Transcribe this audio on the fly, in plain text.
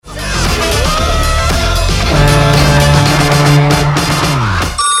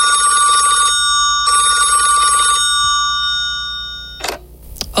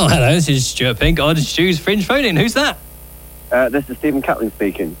Hello, this is Stuart Pink on Stu's Fringe Phone-In. Who's that? This is Stephen Catlin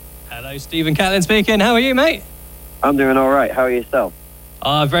speaking. Hello, Stephen Catlin speaking. How are you, mate? I'm doing all right. How are yourself?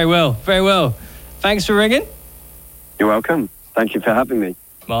 Very well, very well. Thanks for ringing. You're welcome. Thank you for having me.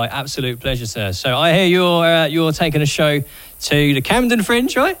 My absolute pleasure, sir. So I hear you're taking a show to the Camden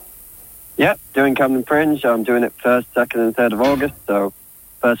Fringe, right? Yep, doing Camden Fringe. I'm doing it 1st, 2nd and 3rd of August, so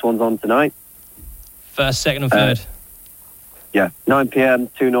first one's on tonight. 1st, 2nd and 3rd. Yeah, 9 p.m,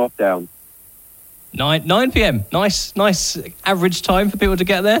 2 North Down. 9 p.m. Nice average time for people to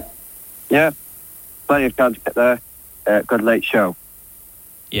get there. Yeah, plenty of time to get there. Good late show.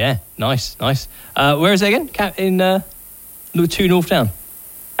 Yeah, nice. Where is it again? In 2 North Down.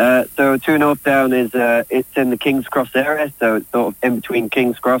 So 2 North Down is it's in the King's Cross area, so it's sort of in between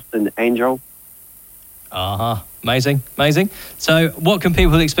King's Cross and Angel. Amazing. So what can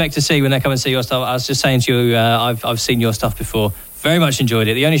people expect to see when they come and see your stuff? I was just saying to you, I've seen your stuff before. Very much enjoyed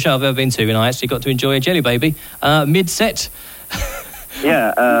it. The only show I've ever been to, and I actually got to enjoy a Jelly Baby mid-set.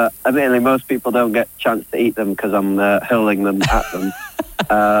 Yeah, admittedly, most people don't get a chance to eat them because I'm hurling them at them.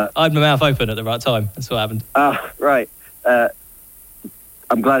 I had my mouth open at the right time. That's what happened. Right.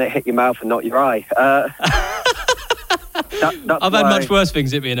 I'm glad it hit your mouth and not your eye. I've had much worse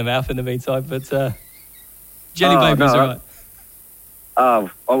things hit me in the mouth in the meantime, but Jelly Baby's all right.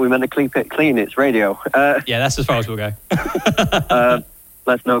 Oh, we meant to keep it clean. It's radio. Yeah, that's as far as we'll go.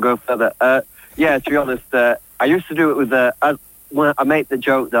 Let's not go further. Yeah, to be honest, I used to do it with... I made the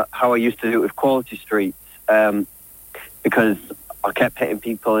joke that how I used to do it with Quality Streets because I kept hitting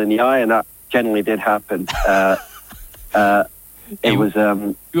people in the eye, and that generally did happen. It was...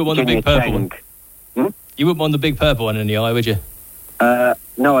 you wouldn't want the big purple one? You wouldn't want the big purple one in the eye, would you?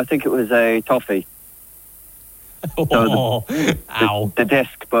 No, I think it was a toffee. Ow. The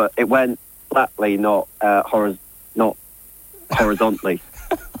disc, but it went flatly, not horizontally.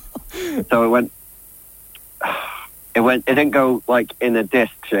 So it didn't go like in a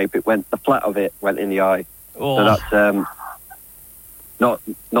disc shape. The flat of it went in the eye. So that's not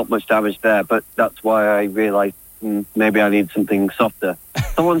much damage there, but that's why I realised maybe I need something softer.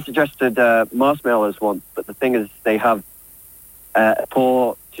 Someone suggested marshmallows once, but the thing is they have a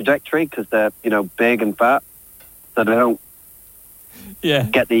poor trajectory because they're big and fat. So they don't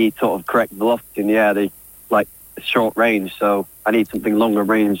get the sort of correct velocity in the air. They like short range, so I need something longer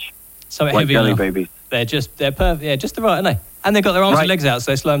range. Something like heavy Jelly enough. Babies. They're perfect. Yeah, just the right, aren't they? And they've got their arms and legs out,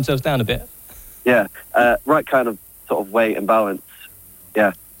 so they slow themselves down a bit. Yeah, right kind of sort of weight and balance.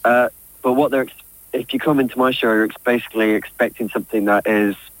 Yeah, but if you come into my show, you're basically expecting something that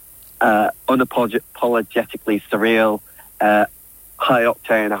is unapologetically surreal, high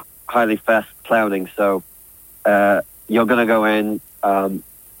octane, highly fast clowning. So you're going to go in,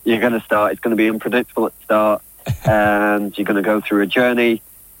 you're going to start, it's going to be unpredictable at the start, and you're going to go through a journey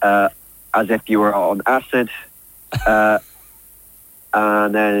as if you were on acid,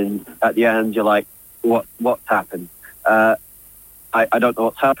 and then at the end you're like, what's happened? I don't know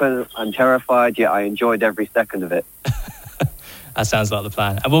what's happened, I'm terrified, yet I enjoyed every second of it. That sounds like the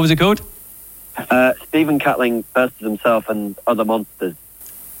plan. And what was it called? Stephen Catlin versus himself and other monsters.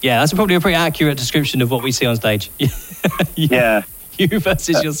 Yeah, that's probably a pretty accurate description of what we see on stage. Yeah. You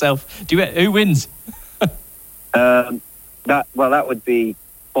versus yourself. Who wins? That would be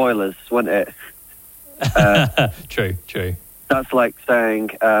spoilers, wouldn't it? True. That's like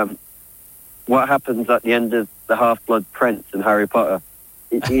saying what happens at the end of the Half-Blood Prince in Harry Potter.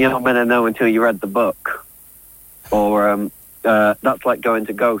 You're not meant to know until you read the book. Or that's like going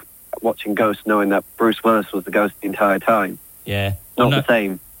to watching Ghost, knowing that Bruce Willis was the ghost the entire time. Yeah. Not the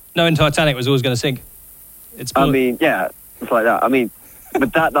same. Knowing Titanic was always going to sink. It's I mean, yeah, it's like that. I mean,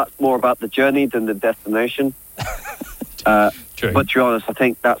 but that's more about the journey than the destination. True. But to be honest, I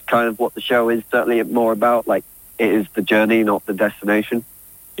think that's kind of what the show is certainly more about. Like, it is the journey, not the destination.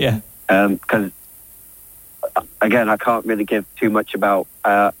 Yeah. Because, again, I can't really give too much about...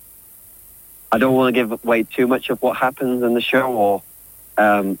 I don't want to give away too much of what happens in the show or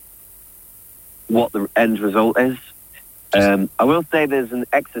what the end result is. I will say there's an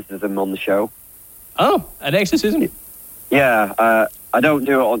exorcism on the show. Oh, an exorcism? Yeah, I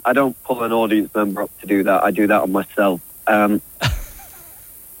don't pull an audience member up to do that. I do that on myself.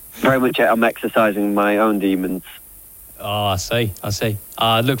 Very much I'm exercising my own demons. Oh, I see.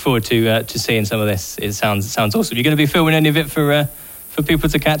 I look forward to seeing some of this. It sounds awesome. You're going to be filming any of it for people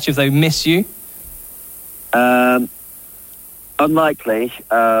to catch if they miss you? Unlikely,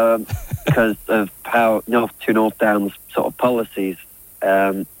 because of how North Down's sort of policies.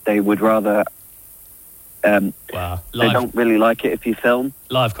 They would rather... They don't really like it if you film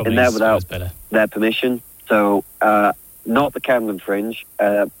live comedy in there without better. Their permission. So, not the Camden Fringe.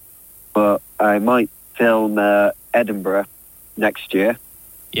 but I might film Edinburgh next year.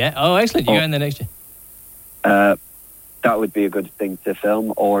 Yeah. Oh, excellent. You're going there next year. That would be a good thing to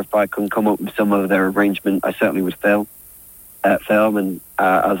film. Or if I can come up with some other arrangement, I certainly would film. And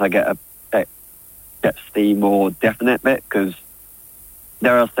as I get the more definite bit, because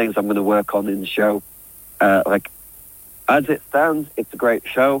there are things I'm going to work on in the show. Like, as it stands, it's a great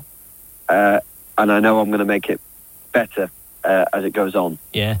show, and I know I'm going to make it better as it goes on.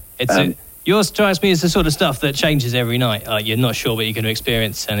 Yeah, yours strikes me as the sort of stuff that changes every night. You're not sure what you're going to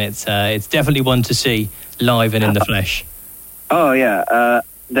experience, and it's definitely one to see live and in the flesh. Oh yeah,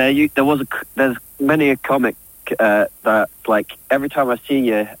 there's many a comic that, like, every time I see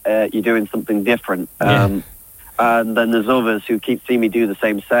you, you're doing something different. And then there's others who keep seeing me do the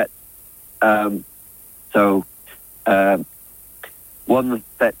same set. So one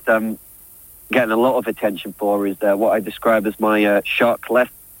that I'm getting a lot of attention for is what I describe as my Sharkless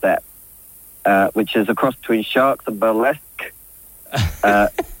set, which is a cross between sharks and burlesque.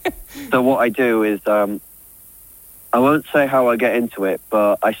 So what I do is, I won't say how I get into it,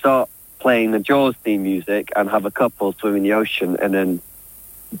 but I start playing the Jaws theme music and have a couple swim in the ocean, and then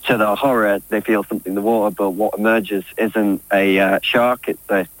to the horror, they feel something in the water, but what emerges isn't a shark, it's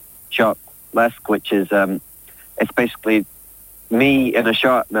a Sharklesque, which is, it's basically me in a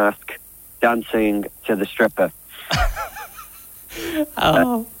shark mask dancing to the stripper.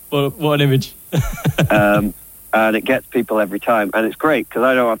 What an image. And it gets people every time, and it's great because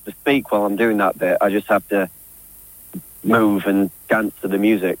I don't have to speak while I'm doing that bit. I just have to move and dance to the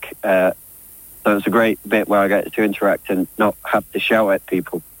music. So it's a great bit where I get to interact and not have to shout at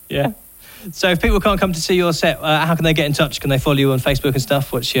people. Yeah. So if people can't come to see your set, how can they get in touch? Can they follow you on Facebook and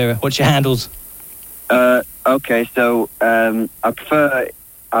stuff? What's your handles? Okay, so I prefer,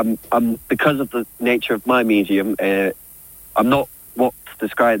 because of the nature of my medium, I'm not what's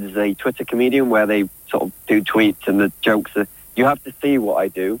described as a Twitter comedian where they sort of do tweets and the jokes. You have to see what I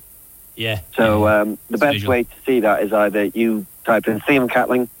do. Yeah. So the best way to see that is either you type in CM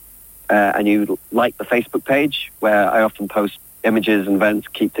Catling and you like the Facebook page where I often post images and events,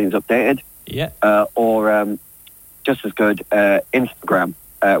 keep things updated. Yeah. Or just as good, Instagram,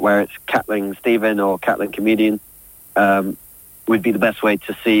 where it's Catling Stephen or Catling Comedian, would be the best way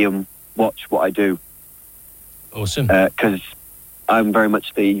to see and watch what I do. Awesome. Because I'm very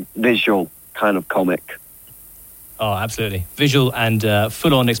much the visual kind of comic. Oh, absolutely. Visual and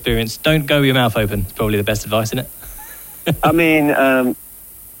full-on experience. Don't go with your mouth open. It's probably the best advice, isn't it? I mean,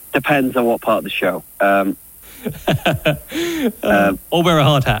 depends on what part of the show. Or wear a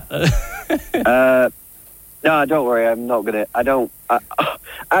hard hat. No, don't worry. I'm not going to...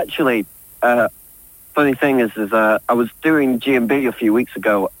 actually, funny thing is I was doing G&B a few weeks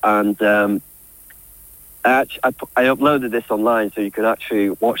ago, and I uploaded this online so you can actually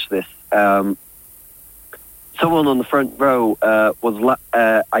watch this. Someone on the front row I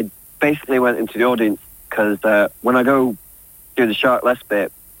basically went into the audience because when I go do the Sharkless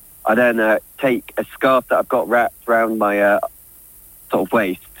bit, I then take a scarf that I've got wrapped around my sort of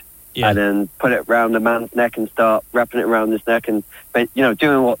waist, and then put it around a man's neck and start wrapping it around his neck and,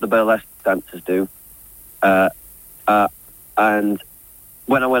 doing what the burlesque dancers do. And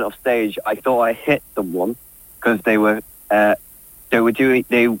when I went off stage, I thought I hit someone because they were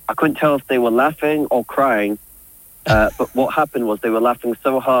doing. I couldn't tell if they were laughing or crying, but what happened was they were laughing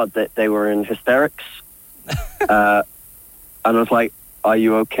so hard that they were in hysterics. And I was like, "Are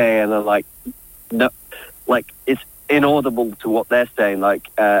you okay?" And they're like, "No," like it's inaudible to what they're saying. Like,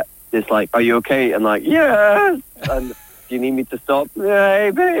 it's like, "Are you okay?" And like, "Yes." And do you need me to stop?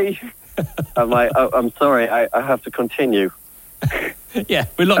 Maybe. I'm like, "Oh, I'm sorry. I have to continue." Yeah,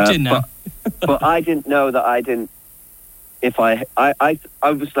 we're locked in now. But I didn't know that I didn't. If I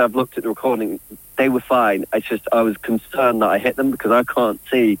obviously I've looked at the recording. They were fine. It's just I was concerned that I hit them because I can't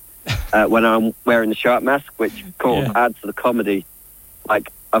see when I'm wearing the shark mask, which adds to the comedy.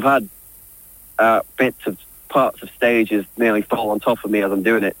 Like I've had parts of stages nearly fall on top of me as I'm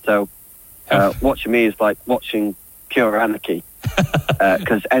doing it. So watching me is like watching pure anarchy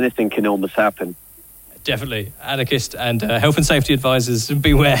because anything can almost happen. Definitely. Anarchist and health and safety advisors,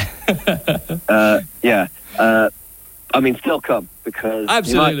 beware. I mean, still come because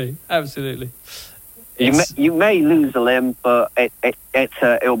absolutely. You may lose a limb, but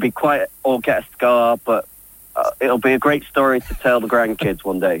it'll be quite, or get a scar, but it'll be a great story to tell the grandkids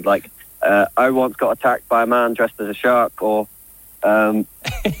one day. Like I once got attacked by a man dressed as a shark, or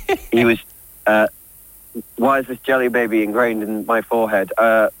he was. Why is this jelly baby ingrained in my forehead?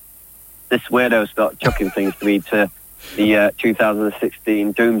 This weirdo started chucking things to me to the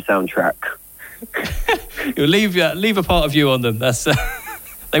 2016 Doom soundtrack. You'll leave a part of you on them. That's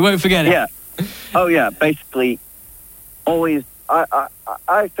They won't forget it. Yeah. Oh, yeah. Basically, always...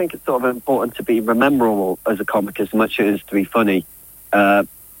 I think it's sort of important to be memorable as a comic as much as it is to be funny.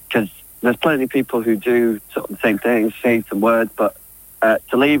 Because there's plenty of people who do sort of the same things, say some words, but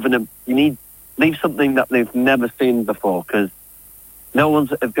to leave leave something that they've never seen before, because no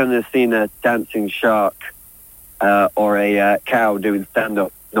one's going to have seen a dancing shark or a cow doing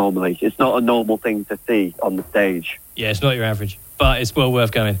stand-up normally. It's not a normal thing to see on the stage. Yeah, it's not your average, but it's well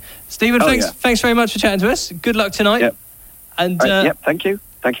worth going. Stephen, thanks very much for chatting to us. Good luck tonight. Yep. And yep, thank you.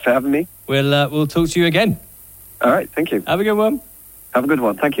 Thank you for having me. We'll talk to you again. All right, thank you. Have a good one. Have a good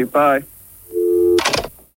one. Thank you. Bye.